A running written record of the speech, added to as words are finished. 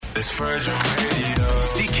It's Virgin Radio.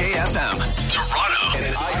 CKFM, Toronto, and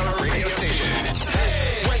an IR radio station.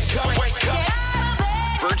 Hey, wake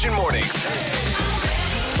up. Virgin Mornings.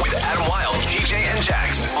 With Adam Wilde, TJ, and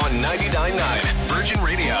Jax on 99.9 Virgin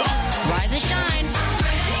Radio. Rise and shine.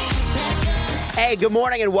 Hey, good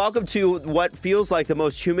morning and welcome to what feels like the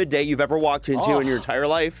most humid day you've ever walked into in your entire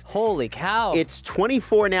life. Holy cow. It's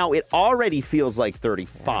 24 now. It already feels like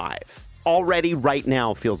 35. Already right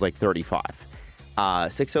now feels like 35.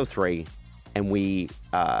 6:03, and we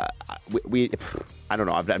I don't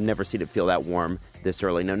know. I've never seen it feel that warm this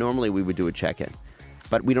early. Now, normally we would do a check-in,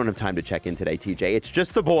 but we don't have time to check in today, TJ. It's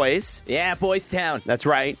just the boys. Yeah, Boys Town. That's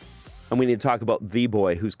right. And we need to talk about the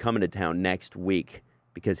boy who's coming to town next week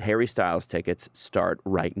because Harry Styles tickets start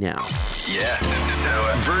right now. Yeah.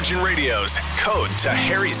 Virgin Radio's Code to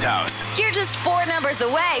Harry's House. You're just 4 numbers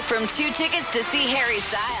away from 2 tickets to see Harry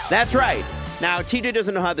Styles. That's right. Now, TJ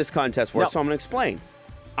doesn't know how this contest works, No. so I'm going to explain.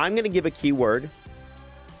 I'm going to give a keyword.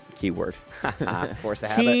 Force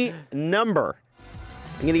a Key habit. number.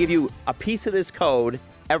 I'm going to give you a piece of this code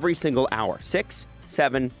every single hour. 6,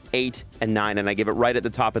 7, 8, and 9. And I give it right at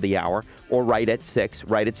the top of the hour, or right at 6,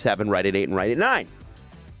 right at 7, right at 8, and right at 9.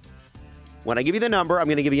 When I give you the number, I'm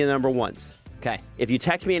going to give you the number once. Okay. If you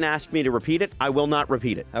text me and ask me to repeat it, I will not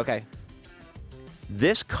repeat it. Okay.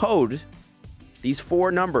 This code, these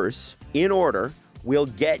 4 numbers, in order, will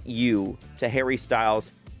get you to Harry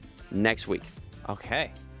Styles next week.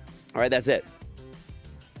 Okay. All right, that's it.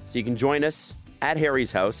 So you can join us at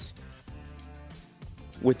Harry's house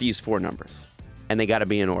with these 4 numbers. And they got to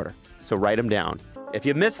be in order. So write them down. If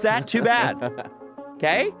you missed that, too bad.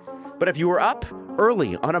 Okay? But if you were up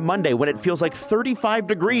early on a Monday when it feels like 35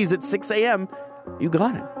 degrees at 6 a.m., you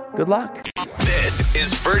got it. Good luck. This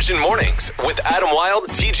is Virgin Mornings with Adam Wilde,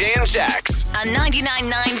 TJ, and Jax. On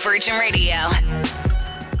 99.9 Virgin Radio.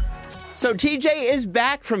 So TJ is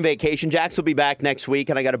back from vacation. Jax will be back next week,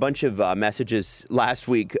 and I got a bunch of messages last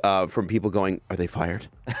week from people going, "Are they fired?"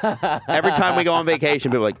 Every time we go on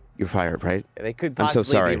vacation, people are like, "You're fired, right?" They could I'm so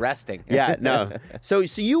possibly sorry. be resting. Yeah, no. So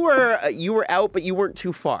you were out, but you weren't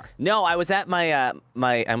too far. No, I was at my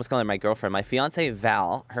I almost called her my girlfriend. My fiance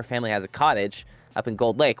Val, her family has a cottage up in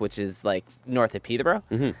Gold Lake, which is like north of Peterborough.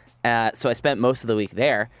 Mm-hmm. So I spent most of the week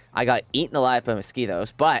there. I got eaten alive by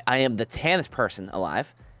mosquitoes, but I am the tannest person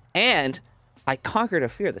alive. And I conquered a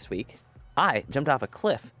fear this week. I jumped off a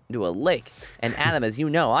cliff into a lake. And Adam, as you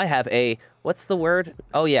know, I have a, what's the word?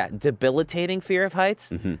 Oh, yeah, debilitating fear of heights.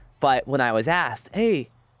 Mm-hmm. But when I was asked, hey,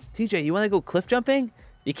 TJ, you want to go cliff jumping?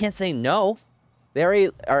 You can't say no. They already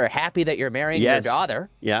are happy that you're marrying Yes. your daughter.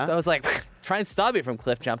 Yeah. So I was like, try and stop me from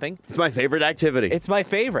cliff jumping. It's my favorite activity. It's my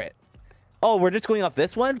favorite. Oh, we're just going off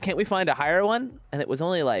this one? Can't we find a higher one? And it was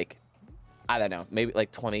only like, I don't know, maybe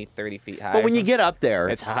like 20, 30 feet high. But when you get up there,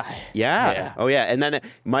 it's high. Yeah. Yeah. Oh, yeah. And then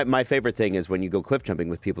my favorite thing is when you go cliff jumping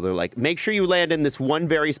with people, they're like, make sure you land in this one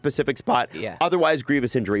very specific spot. Yeah. Otherwise,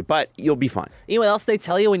 grievous injury, but you'll be fine. You know what else they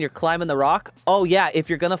tell you when you're climbing the rock? Oh, yeah, if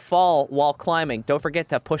you're going to fall while climbing, don't forget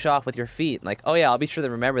to push off with your feet. Like, oh, yeah, I'll be sure to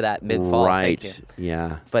remember that mid-fall. Right. Thank you.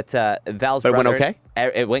 Yeah. But Val's But it went brother... okay?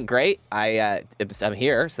 It went great. I'm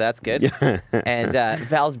here, so that's good. And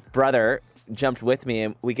Val's brother jumped with me,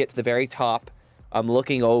 and we get to the very top. I'm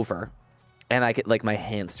looking over, and I get like my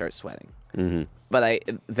hands start sweating. Mm-hmm. But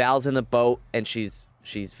Val's in the boat, and she's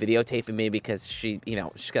videotaping me because she's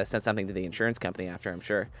got to send something to the insurance company after, I'm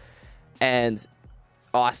sure. And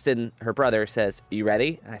Austin, her brother, says, "You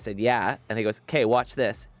ready?" And I said, "Yeah." And he goes, "Okay, watch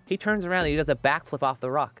this." He turns around and he does a backflip off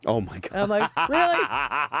the rock. Oh, my God. And I'm like,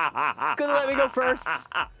 really? Couldn't let me go first.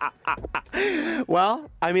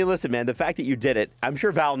 Well, I mean, listen, man, the fact that you did it, I'm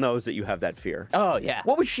sure Val knows that you have that fear. Oh, yeah.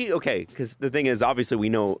 What was she? Okay, because the thing is, obviously, we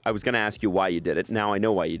know. I was going to ask you why you did it. Now I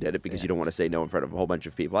know why you did it because you don't want to say no in front of a whole bunch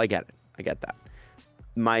of people. I get it. I get that.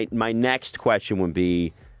 My next question would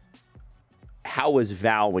be, how was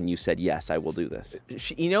Val when you said, yes, I will do this?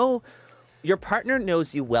 Your partner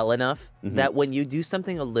knows you well enough that when you do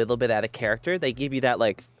something a little bit out of character, they give you that,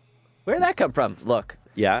 like, where'd that come from? Look.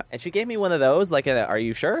 Yeah. And she gave me one of those, like, are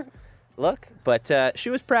you sure? Look. But she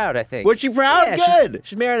was proud, I think. Was she proud? Yeah, Good.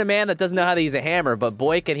 She's married a man that doesn't know how to use a hammer, but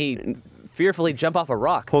boy, can he fearfully jump off a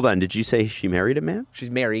rock. Hold on. Did you say she married a man? She's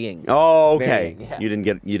marrying. Oh, okay. Marrying, yeah. You didn't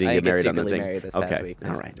get I married on the secretly thing. married this okay. past week.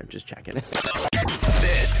 All right. I'm just checking.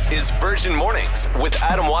 This is Virgin Mornings with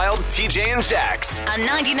Adam Wilde, TJ, and Jax. On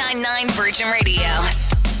 99.9 Virgin Radio.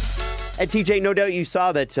 And TJ, no doubt you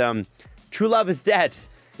saw that True Love is dead.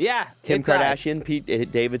 Yeah. Kim it does. Kardashian,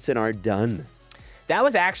 Pete Davidson are done. That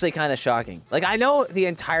was actually kind of shocking. Like, I know the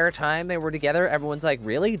entire time they were together, everyone's like,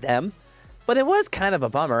 really? Them? But it was kind of a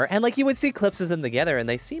bummer. And, like, you would see clips of them together, and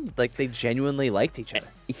they seemed like they genuinely liked each other.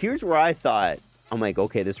 Here's where I thought I'm like,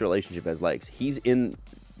 okay, this relationship has legs. He's in,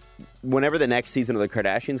 whenever the next season of The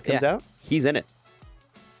Kardashians comes out, he's in it.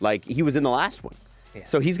 Like, he was in the last one. Yeah.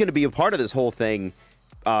 So he's going to be a part of this whole thing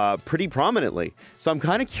pretty prominently. So I'm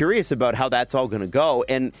kind of curious about how that's all going to go.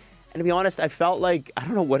 And to be honest, I felt like, I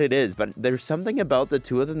don't know what it is, but there's something about the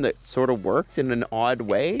two of them that sort of worked in an odd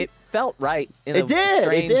way. It felt right in it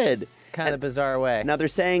did. Kind of bizarre way. Now, they're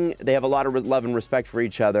saying they have a lot of love and respect for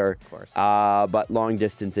each other. Of course. But long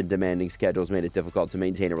distance and demanding schedules made it difficult to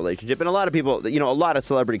maintain a relationship. And a lot of people, a lot of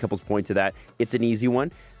celebrity couples point to that. It's an easy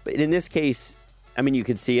one. But in this case, I mean, you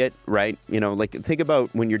can see it, right? Like, think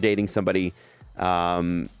about when you're dating somebody,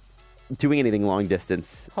 doing anything long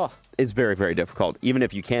distance is very, very difficult. Even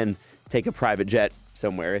if you can take a private jet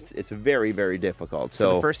somewhere, it's very, very difficult. So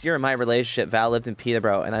For the first year of my relationship, Val lived in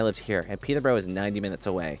Peterborough, and I lived here. And Peterborough is 90 minutes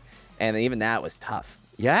away. And even that was tough.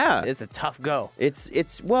 Yeah. It's a tough go. It's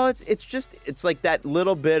like that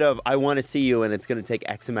little bit of, I want to see you, and it's going to take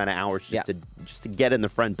X amount of hours just to get in the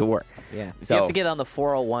front door. Yeah. So you have to get on the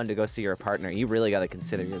 401 to go see your partner. You really got to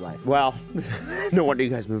consider your life. Well, no wonder you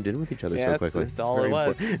guys moved in with each other so quickly. That's all it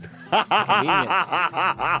was. Convenience.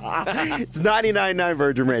 It's 99.9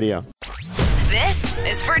 Virgin Radio. This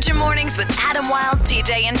is Virgin Mornings with Adam Wilde,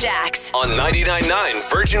 TJ, and Jax. On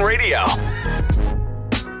 99.9 Virgin Radio.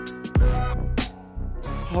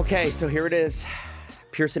 Okay, so here it is.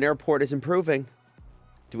 Pearson Airport is improving.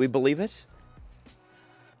 Do we believe it?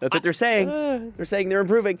 That's what they're saying. They're saying they're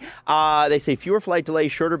improving. They say fewer flight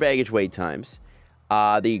delays, shorter baggage wait times.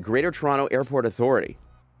 The Greater Toronto Airport Authority.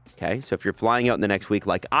 Okay, so if you're flying out in the next week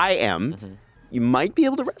like I am, you might be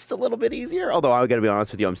able to rest a little bit easier. Although I got to be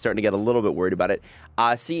honest with you, I'm starting to get a little bit worried about it.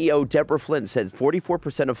 CEO Deborah Flint says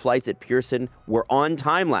 44% of flights at Pearson were on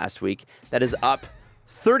time last week. That is up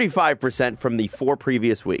 35% from the 4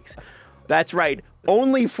 previous weeks. That's right.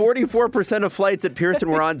 Only 44% of flights at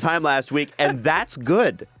Pearson were on time last week, and that's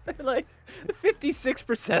good. Like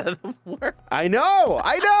 56% of them were. I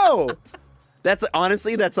know. That's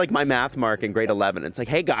like my math mark in grade 11. It's like,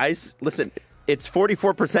 hey guys, listen, it's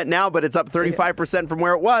 44% now, but it's up 35% from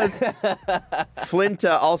where it was. Flint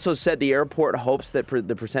also said the airport hopes that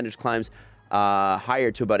the percentage climbs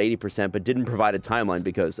higher to about 80%, but didn't provide a timeline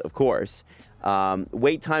because, of course,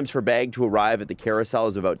 wait times for bag to arrive at the carousel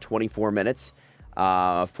is about 24 minutes.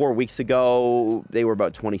 4 weeks ago, they were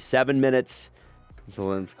about 27 minutes.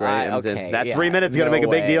 So that's great. That 3 minutes is going to make a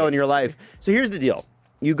big deal in your life. So here's the deal.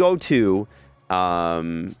 You go to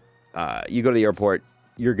the airport,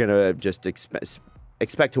 you're going to just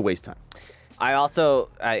expect to waste time. I also,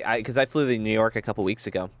 because I flew to New York a couple weeks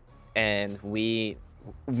ago, and we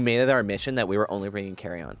made it our mission that we were only bringing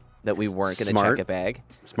carry-on, that we weren't going to check a bag.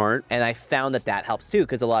 Smart. And I found that helps too,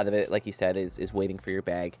 because a lot of it, like you said, is waiting for your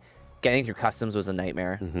bag. Getting through customs was a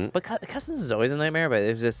nightmare. But customs is always a nightmare, but it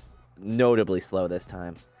was just notably slow this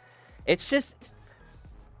time. It's just,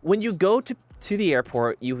 when you go to the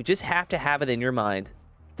airport, you just have to have it in your mind,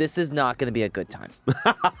 this is not going to be a good time.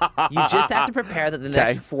 You just have to prepare that the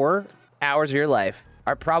next 4 hours of your life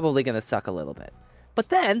are probably going to suck a little bit. But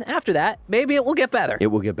then, after that, maybe it will get better. It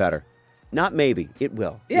will get better. Not maybe. It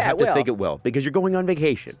will. Yeah, you have to think it will, because you're going on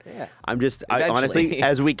vacation. Yeah. I honestly,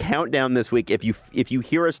 as we count down this week, if you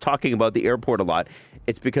hear us talking about the airport a lot,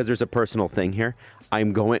 it's because there's a personal thing here.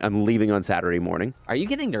 I'm leaving on Saturday morning. Are you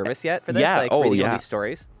getting nervous yet for this? Yeah. Reading all these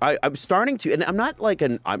stories? I'm starting to, and I'm not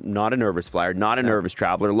I'm not a nervous flyer, not a nervous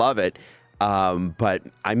traveler. Love it. But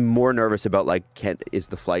I'm more nervous about, are we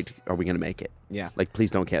going to make it? Yeah.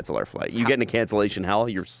 Please don't cancel our flight. You get into cancellation hell,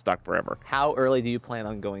 you're stuck forever. How early do you plan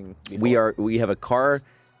on going before? We have a car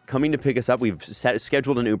coming to pick us up. We've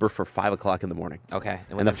scheduled an Uber for 5 o'clock in the morning. Okay.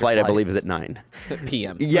 And the flight, I believe, is at 9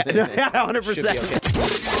 p.m. Yeah,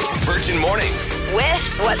 100%. Virgin Mornings.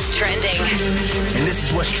 With what's trending. And this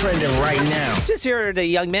is what's trending right now. Just heard a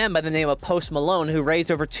young man by the name of Post Malone who raised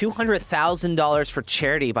over $200,000 for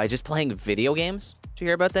charity by just playing video games. Did you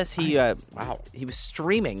hear about this? He was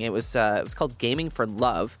streaming. It was called Gaming for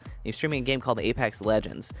Love. He was streaming a game called Apex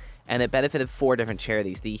Legends, and it benefited 4 different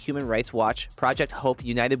charities: the Human Rights Watch, Project Hope,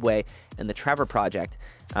 United Way, and the Trevor Project.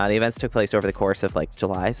 The events took place over the course of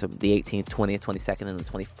July, so the 18th, 20th, 22nd, and the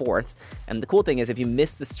 24th. And the cool thing is, if you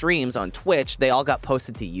missed the streams on Twitch, they all got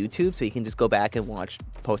posted to YouTube, so you can just go back and watch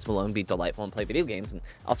Post Malone be delightful and play video games, and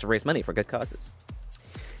also raise money for good causes.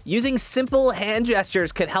 Using simple hand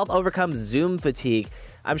gestures could help overcome Zoom fatigue.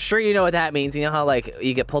 I'm sure you know what that means. You know how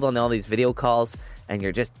you get pulled on all these video calls and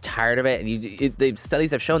you're just tired of it, and the studies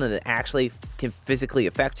have shown that it actually can physically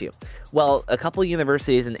affect you. Well, a couple of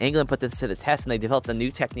universities in England put this to the test, and they developed a new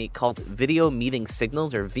technique called video meeting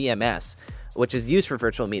signals, or VMS. which is used for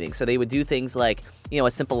virtual meetings. So they would do things like, a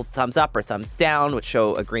simple thumbs up or thumbs down, which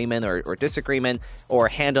show agreement or disagreement, or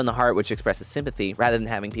hand on the heart, which expresses sympathy, rather than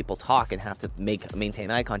having people talk and have to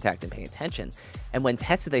maintain eye contact and pay attention. And when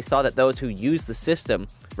tested, they saw that those who used the system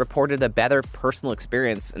reported a better personal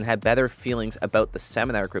experience and had better feelings about the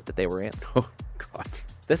seminar group that they were in. Oh, God.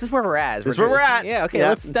 This is where we're at. This is where we're at. Yeah, okay,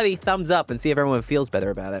 let's study thumbs up and see if everyone feels better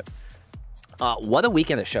about it. What a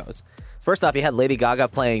weekend of shows. First off, you had Lady Gaga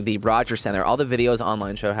playing the Rogers Center. All the videos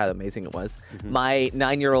online showed how amazing it was. Mm-hmm. My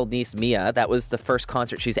 9-year-old niece, Mia, that was the first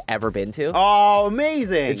concert she's ever been to. Oh,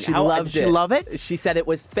 amazing. And she loved it. Did she love it? She said it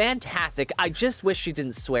was fantastic. I just wish she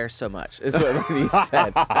didn't swear so much, is what my niece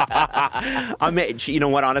said. You know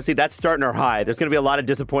what? Honestly, that's starting her high. There's going to be a lot of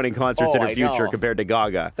disappointing concerts in her I future know. compared to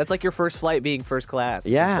Gaga. That's like your first flight being first class.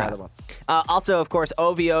 It's Yeah. incredible. Also, of course,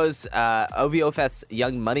 OVO Fest's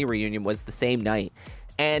Young Money reunion was the same night.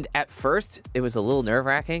 And at first, it was a little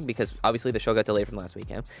nerve-wracking because obviously the show got delayed from last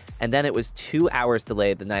weekend. And then it was 2 hours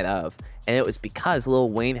delayed the night of. And it was because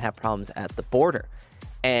Lil Wayne had problems at the border.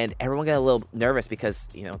 And everyone got a little nervous because,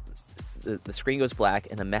 the screen goes black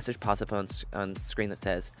and the message pops up on screen that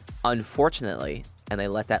says, unfortunately, and they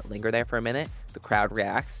let that linger there for a minute. The crowd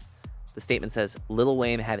reacts. The statement says, Lil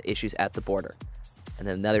Wayne had issues at the border. And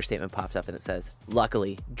then another statement pops up and it says,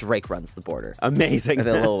 luckily, Drake runs the border. Amazing. And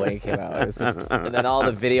then Lil Wayne came out. It was just, and then all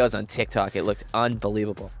the videos on TikTok, it looked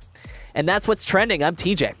unbelievable. And that's what's trending. I'm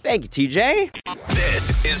TJ. Thank you, TJ.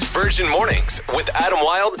 This is Virgin Mornings with Adam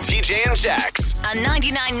Wilde, TJ, and Jax. On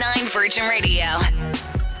 99.9 Virgin Radio.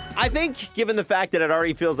 I think, given the fact that it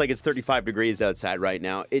already feels like it's 35 degrees outside right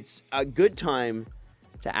now, it's a good time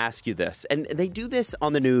to ask you this. And they do this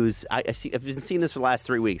on the news. I've been seeing this for the last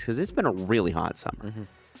 3 weeks because it's been a really hot summer. Mm-hmm.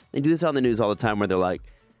 They do this on the news all the time where they're like,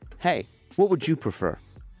 hey, what would you prefer?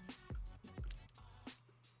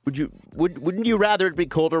 Wouldn't you rather it be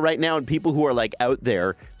colder right now? And people who are like out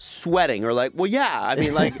there sweating are like, well, yeah. I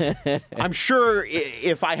mean, like, I'm sure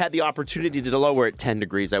if I had the opportunity to lower it 10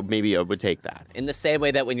 degrees, maybe I would take that. In the same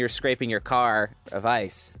way that when you're scraping your car of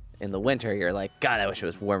ice in the winter, you're like, God, I wish it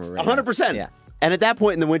was warmer right now. 100%. Yeah. And at that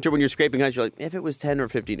point in the winter when you're scraping ice, you're like, if it was 10 or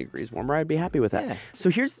 15 degrees warmer, I'd be happy with that. Yeah. So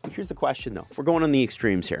here's the question, though. We're going on the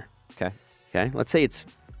extremes here. Okay. Okay? Let's say it's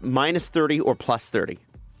minus 30 or plus 30.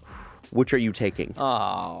 Which are you taking?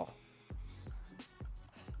 Oh.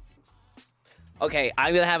 Okay,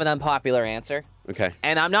 I'm going to have an unpopular answer. Okay.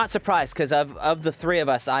 And I'm not surprised because of the three of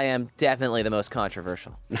us, I am definitely the most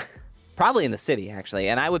controversial. Probably in the city, actually.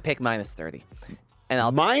 And I would pick minus 30.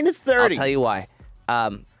 And minus 30. I'll tell you why.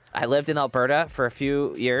 I lived in Alberta for a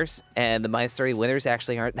few years, and the minus 30 winters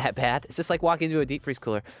actually aren't that bad. It's just like walking into a deep freeze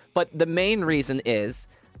cooler. But the main reason is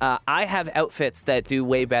I have outfits that do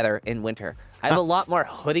way better in winter. I have a lot more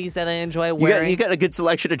hoodies that I enjoy wearing. You got a good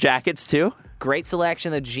selection of jackets, too? Great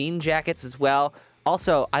selection of jean jackets as well.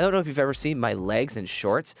 Also, I don't know if you've ever seen my legs in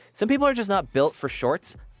shorts. Some people are just not built for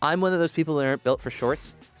shorts. I'm one of those people that aren't built for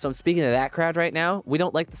shorts. So I'm speaking to that crowd right now. We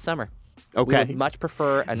don't like the summer. Okay. We would much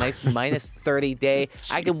prefer a nice minus 30 day.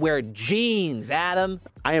 I can wear jeans, Adam.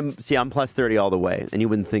 I'm plus 30 all the way, and you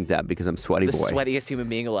wouldn't think that because I'm sweaty The boy. sweatiest human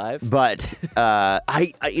being alive. But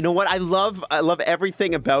I you know what? I love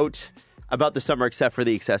everything about the summer except for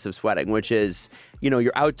the excessive sweating, which is,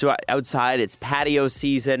 you're outside, it's patio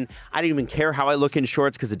season. I don't even care how I look in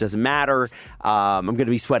shorts because it doesn't matter. I'm going to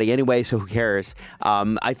be sweaty anyway, so who cares?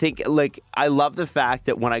 I think, I love the fact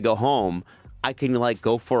that when I go home, I can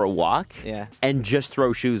go for a walk and just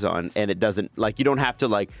throw shoes on, and it doesn't you don't have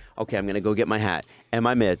to okay, I'm gonna go get my hat and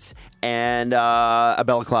my mitts and a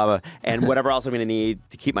balaclava and whatever else I'm gonna need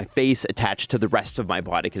to keep my face attached to the rest of my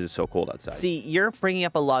body because it's so cold outside. See, you're bringing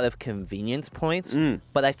up a lot of convenience points,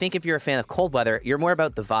 but I think if you're a fan of cold weather, you're more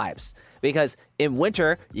about the vibes because in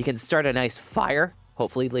winter you can start a nice fire,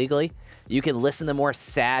 hopefully legally. You can listen to more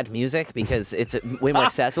sad music because it's way more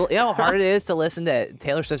accessible. You know how hard it is to listen to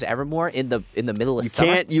Taylor Swift's Evermore in the middle of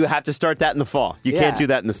summer? You have to start that in the fall. You can't do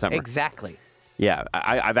that in the summer. Exactly. Yeah,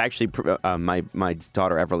 I've actually, my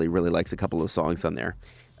daughter Everly really likes a couple of songs on there.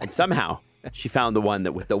 And somehow she found the one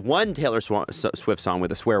with the one Taylor Swift song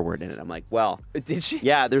with a swear word in it. I'm like, well. Did she?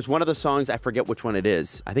 Yeah, there's one of the songs, I forget which one it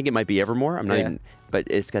is. I think it might be Evermore. I'm not even, but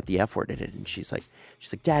it's got the F word in it. And she's like,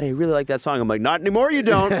 Daddy, I really like that song. I'm like, not anymore, you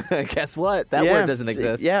don't. Guess what? That word doesn't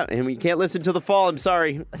exist. Yeah, and you can't listen till the fall. I'm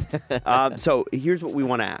sorry. So here's what we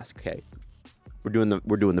want to ask. Okay, we're doing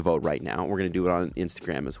the vote right now. We're going to do it on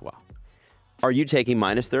Instagram as well. Are you taking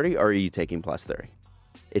minus 30 or are you taking plus 30?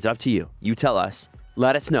 It's up to you. You tell us.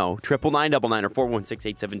 Let us know. 999 or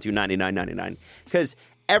 416-872-9999. Because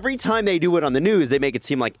every time they do it on the news, they make it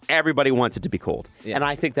seem like everybody wants it to be cold. Yeah. And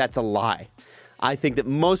I think that's a lie. I think that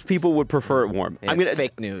most people would prefer it warm. It's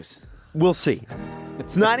fake news. We'll see.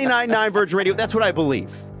 It's 99.9 Virgin Radio. That's what I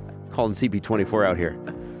believe. Calling CP24 out here.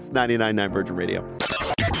 It's 99.9 Virgin Radio.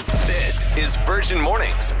 This is Virgin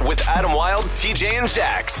Mornings with Adam Wilde, TJ, and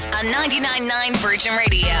Jax. On 99.9 Virgin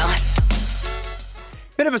Radio.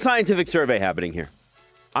 Bit of a scientific survey happening here.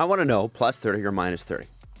 I want to know plus 30 or minus 30.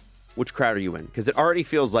 Which crowd are you in? Because it already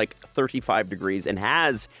feels like 35 degrees and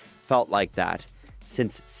has felt like that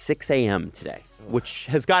since 6 a.m. today, which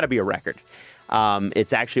has got to be a record.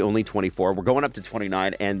 It's actually only 24. We're going up to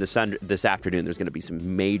 29, and this afternoon there's going to be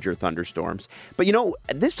some major thunderstorms. But you know,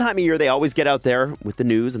 at this time of year, they always get out there with the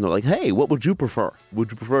news, and they're like, hey, what would you prefer? Would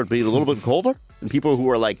you prefer it to be a little bit colder? And people who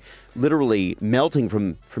are like literally melting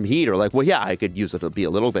from heat are like, well, yeah, I could use it to be a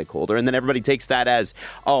little bit colder. And then everybody takes that as,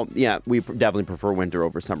 oh, yeah, we definitely prefer winter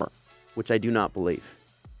over summer, which I do not believe.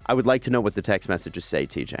 I would like to know what the text messages say,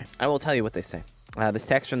 TJ. I will tell you what they say. This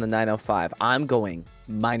text from the 905. I'm going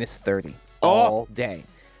minus 30 all day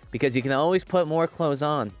because you can always put more clothes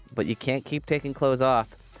on, but you can't keep taking clothes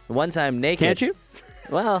off. Once I'm naked. Can't you?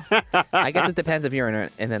 Well, I guess it depends if you're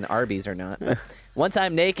in an Arby's or not. But once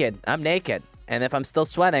I'm naked, I'm naked. And if I'm still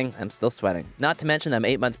sweating, I'm still sweating. Not to mention I'm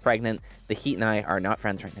 8 months pregnant. The heat and I are not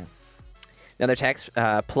friends right now. Another text,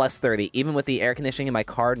 plus 30. Even with the air conditioning in my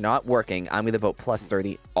car not working, I'm going to vote plus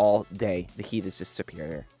 30 all day. The heat is just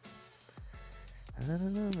superior. I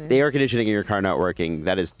don't know, man. The air conditioning in your car not working,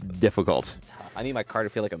 that is difficult. Tough. I need my car to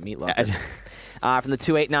feel like a meat locker. From the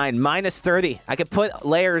 289, minus 30. I could put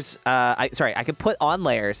layers, I could put on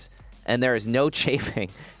layers, and there is no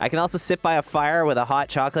chafing. I can also sit by a fire with a hot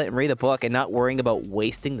chocolate and read a book and not worrying about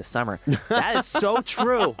wasting the summer. That is so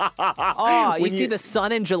true. Oh, you see the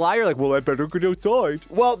sun in July, you're like, well, I better go outside.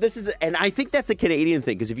 Well, and I think that's a Canadian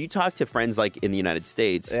thing, because if you talk to friends like in the United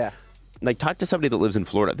States, like talk to somebody that lives in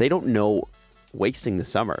Florida, they don't know wasting the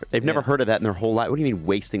summer. They've never heard of that in their whole life. What do you mean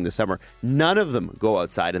wasting the summer? None of them go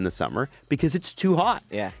outside in the summer because it's too hot.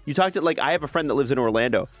 Yeah. You talk to, like, I have a friend that lives in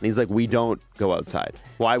Orlando, and he's like, we don't go outside.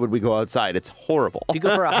 Why would we go outside? It's horrible. If you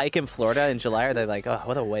go for a hike in Florida in July, are they like, oh,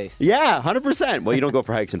 what a waste? Yeah, 100%. Well, you don't go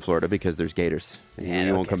for hikes in Florida because there's gators. And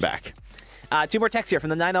you won't come back. Two more texts here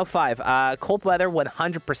from the 905. Cold weather,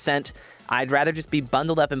 100%. I'd rather just be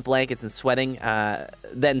bundled up in blankets and sweating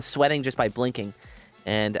than sweating just by blinking.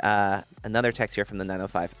 And another text here from the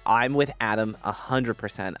 905. I'm with Adam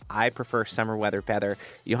 100%. I prefer summer weather better.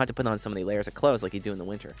 You don't have to put on so many layers of clothes like you do in the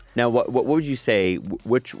winter. Now, what would you say,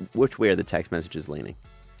 which way are the text messages leaning?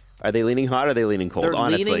 Are they leaning hot or are they leaning cold, They're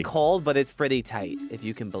honestly? leaning cold, but it's pretty tight, if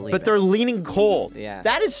you can believe it. But they're leaning cold. Yeah.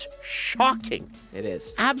 That is shocking. It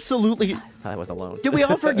is. Absolutely. I was alone. Did we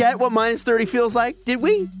all forget what minus 30 feels like? Did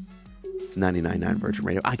we? It's 99.9 Virgin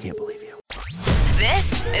Radio. I can't believe you.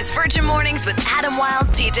 This is Virgin Mornings with Adam Wilde,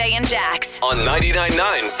 TJ, and Jax. On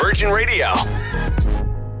 99.9 Virgin Radio.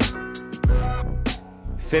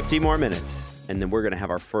 50 more minutes, and then we're going to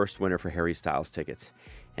have our first winner for Harry Styles tickets.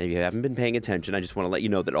 And if you haven't been paying attention, I just want to let you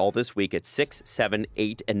know that all this week at 6, 7,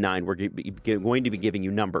 8, and 9, we're going to be giving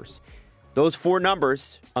you numbers. Those 4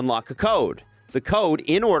 numbers unlock a code. The code,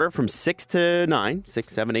 in order from 6 to 9,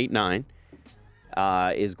 6, 7, 8, 9,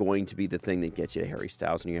 is going to be the thing that gets you to Harry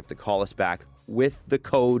Styles. And you have to call us back with the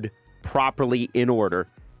code properly in order,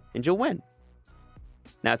 and you'll win.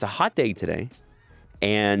 Now, it's a hot day today,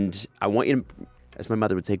 and I want you to, as my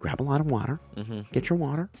mother would say, grab a lot of water. Get your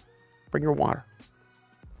water. Bring your water.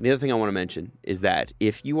 The other thing I want to mention is that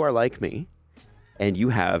if you are like me and you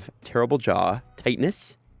have terrible jaw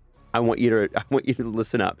tightness, I want you to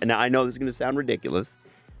listen up. And now I know this is going to sound ridiculous,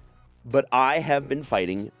 but I have been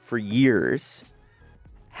fighting for years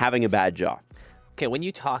having a bad jaw. Okay, when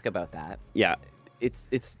you talk about that, Yeah. it's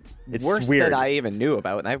weird. worse than I even knew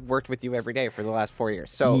about, and I've worked with you every day for the last 4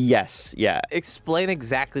 years. So Yes. Yeah. explain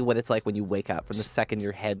exactly what it's like when you wake up from the second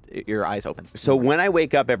your eyes open. So when I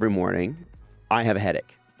wake up every morning, I have a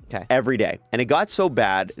headache. Okay. Every day. And it got so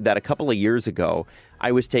bad that a couple of years ago,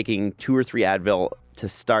 I was taking 2 or 3 Advil to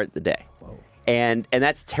start the day. Whoa. And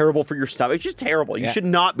that's terrible for your stomach. It's just terrible. You should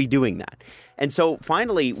not be doing that. And so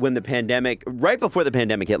finally, when the pandemic, right before the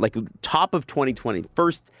pandemic hit, like top of 2020,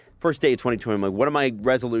 first day of 2020, I'm like, what are my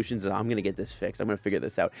resolutions? I'm going to get this fixed. I'm going to figure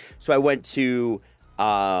this out. So I went to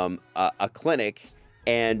a clinic,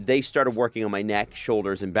 and they started working on my neck,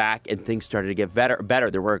 shoulders, and back, and things started to get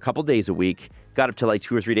better. There were a couple days a week, got up to like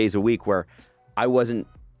 2 or 3 days a week where I wasn't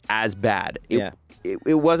as bad. It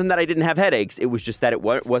wasn't that I didn't have headaches. It was just that it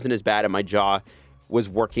wasn't as bad, and my jaw was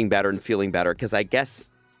working better and feeling better. Because I guess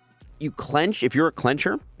you clench. If you're a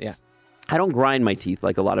clencher, I don't grind my teeth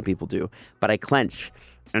like a lot of people do, but I clench,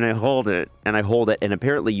 and I hold it, and I hold it, and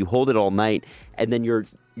apparently you hold it all night, and then your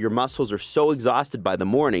muscles are so exhausted by the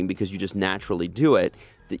morning because you just naturally do it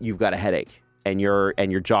that you've got a headache. and your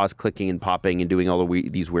jaw's clicking and popping and doing all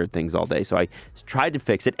these weird things all day. So I tried to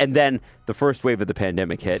fix it, and then the first wave of the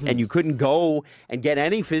pandemic hit, and you couldn't go and get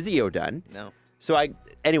any physio done. No. So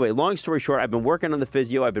anyway, long story short, I've been working on the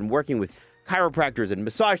physio. I've been working with chiropractors and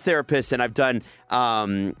massage therapists, and I've done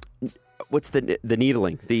what's the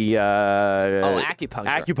needling? The acupuncture.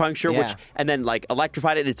 Acupuncture, Yeah. and then like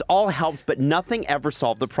electrified it. It's all helped, but nothing ever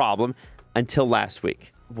solved the problem until last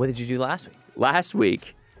week. What did you do last week? Last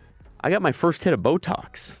week, I got my first hit of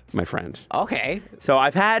Botox, my friend. Okay. So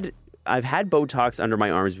I've had Botox under my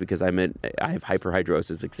arms because I have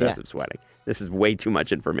hyperhidrosis, excessive sweating. This is way too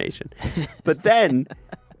much information. But then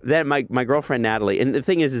my girlfriend Natalie, and the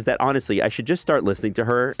thing is that honestly, I should just start listening to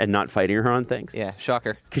her and not fighting her on things. Yeah,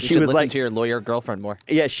 shocker. Because You she should was listen like, to your lawyer girlfriend more.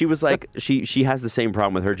 yeah, she was like, she has the same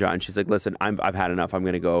problem with her jaw, and she's like, listen, I've had enough. I'm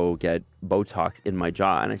gonna go get Botox in my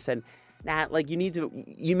jaw, and I said, Nat, like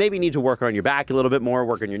you maybe need to work on your back a little bit more,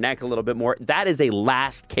 work on your neck a little bit more. That is a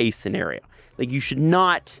last case scenario. Like you should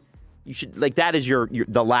like that is your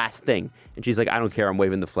the last thing. And she's like, I don't care. I'm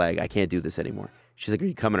waving the flag. I can't do this anymore. She's like, are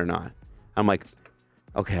you coming or not? I'm like,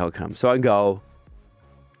 okay, I'll come. So I go,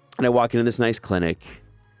 and I walk into this nice clinic.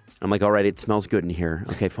 I'm like, all right, it smells good in here.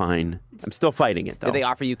 Okay, fine. I'm still fighting it though. Did they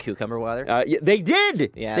offer you cucumber water? Yeah, they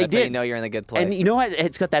did. Yeah, they that's did. how you know you're in a good place. And you know what?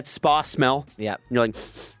 It's got that spa smell. Yeah. And you're like,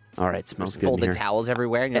 all right, smells good in Folded here. towels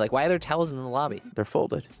everywhere, and you're like, why are there towels in the lobby? They're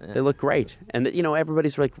folded. They look great. And,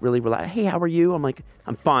 everybody's like really relaxed. Hey, how are you? I'm like,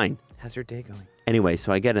 I'm fine. How's your day going? Anyway,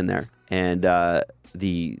 so I get in there, and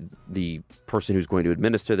the person who's going to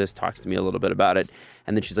administer this talks to me a little bit about it.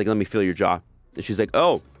 And then she's like, let me feel your jaw. And she's like,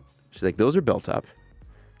 oh. She's like, those are built up.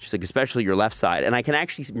 She's like, especially your left side. And I can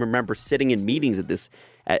actually remember sitting in meetings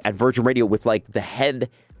at Virgin Radio with like the head.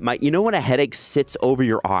 You know when a headache sits over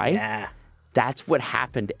your eye? Yeah. That's what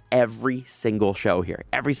happened every single show here.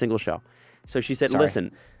 Every single show. So she said, Sorry.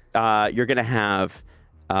 listen, you're going to have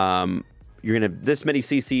this many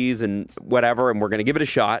cc's and whatever, and we're going to give it a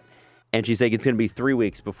shot. And she's like, it's going to be 3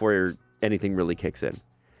 weeks before anything really kicks in.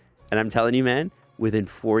 And I'm telling you, man, within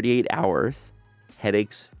 48 hours,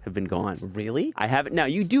 headaches have been gone. Really? I haven't. Now,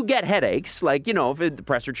 you do get headaches, like, if the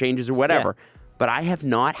pressure changes or whatever. Yeah. But I have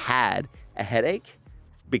not had a headache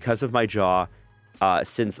because of my jaw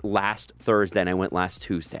since last Thursday, and I went last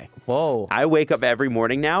Tuesday. Whoa. I wake up every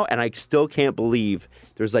morning now, and I still can't believe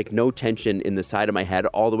there's like no tension in the side of my head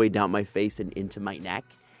all the way down my face and into my neck.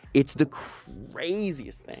 It's the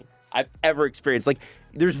craziest thing I've ever experienced. Like,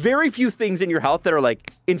 there's very few things in your health that are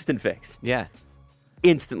like instant fix. Yeah.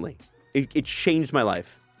 Instantly. It changed my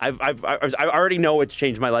life. I already know it's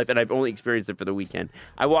changed my life, and I've only experienced it for the weekend.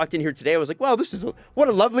 I walked in here today. I was like, "Well, what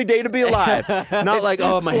a lovely day to be alive." Not like,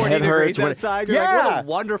 "Oh, my head hurts." Outside. You're like, what a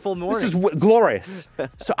wonderful morning. This is glorious.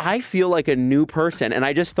 So I feel like a new person, and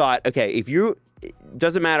I just thought, okay, it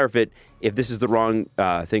doesn't matter if this is the wrong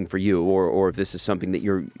thing for you, or if this is something that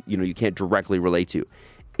you can't directly relate to.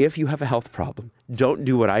 If you have a health problem, don't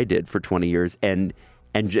do what I did for 20 years, and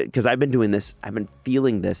because I've been doing this, I've been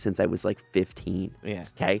feeling this since I was like 15. Yeah.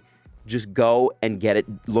 Okay. Just go and get it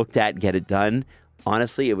looked at, get it done.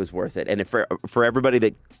 Honestly, it was worth it. And for everybody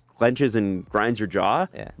that clenches and grinds your jaw,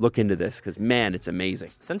 look into this because, man, it's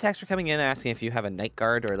amazing. Some texts are coming in asking if you have a night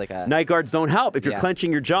guard or like a... Night guards don't help. If you're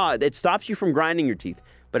clenching your jaw, it stops you from grinding your teeth.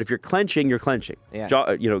 But if you're clenching, you're clenching. Yeah.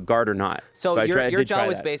 Jaw, guard or not. So your jaw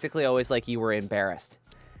was that. basically always like you were embarrassed.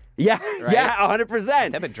 Yeah, Right? yeah, 100%.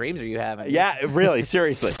 What type of dreams are you having? Yeah, really,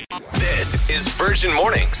 seriously. This is Virgin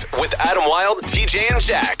Mornings with Adam Wilde, TJ, and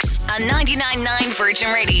Jax. On 99.9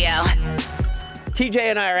 Virgin Radio. TJ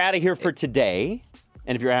and I are out of here for today.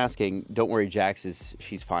 And if you're asking, don't worry,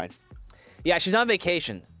 she's fine. Yeah, she's on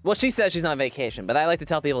vacation. Well, she says she's on vacation, but I like to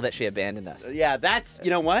tell people that she abandoned us. Yeah, you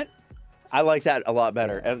know what? I like that a lot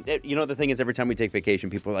better. And the thing is, every time we take vacation,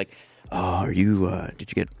 people are like, "Oh, are you?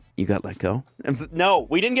 You got let go?" No,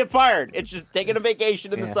 we didn't get fired. It's just taking a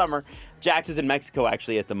vacation in the summer. Jax is in Mexico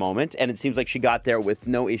actually at the moment, and it seems like she got there with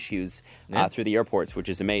no issues through the airports, which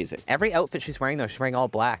is amazing. Every outfit she's wearing, though, she's wearing all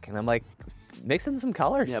black, and I'm like, mix in some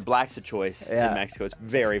colors. Yeah, black's a choice in Yeah. Mexico. It's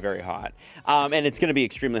very, very hot. And it's going to be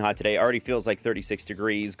extremely hot today. Already feels like 36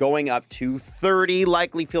 degrees, going up to 30,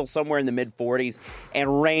 likely feels somewhere in the mid-40s,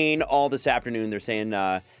 and rain all this afternoon. They're saying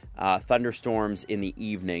thunderstorms in the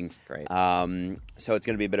evening. Great. So it's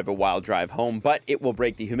going to be a bit of a wild drive home, but it will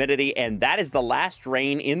break the humidity, and that is the last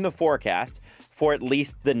rain in the forecast for at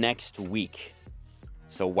least the next week.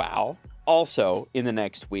 So, wow. Also, in the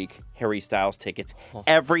next week, Harry Styles tickets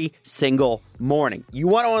every single morning. You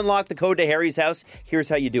want to unlock the code to Harry's house? Here's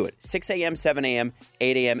how you do it. 6 a.m., 7 a.m.,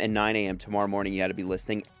 8 a.m., and 9 a.m. tomorrow morning. You got to be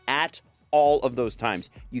listening at all of those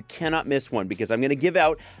times. You cannot miss one because I'm going to give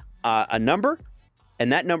out a number,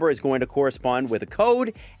 And that number is going to correspond with a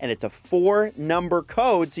code, and it's a 4-number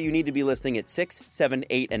code, so you need to be listening at 6, 7,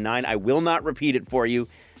 8, and 9. I will not repeat it for you.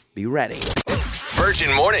 Be ready.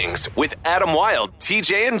 Virgin Mornings with Adam Wilde,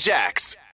 TJ, and Jax.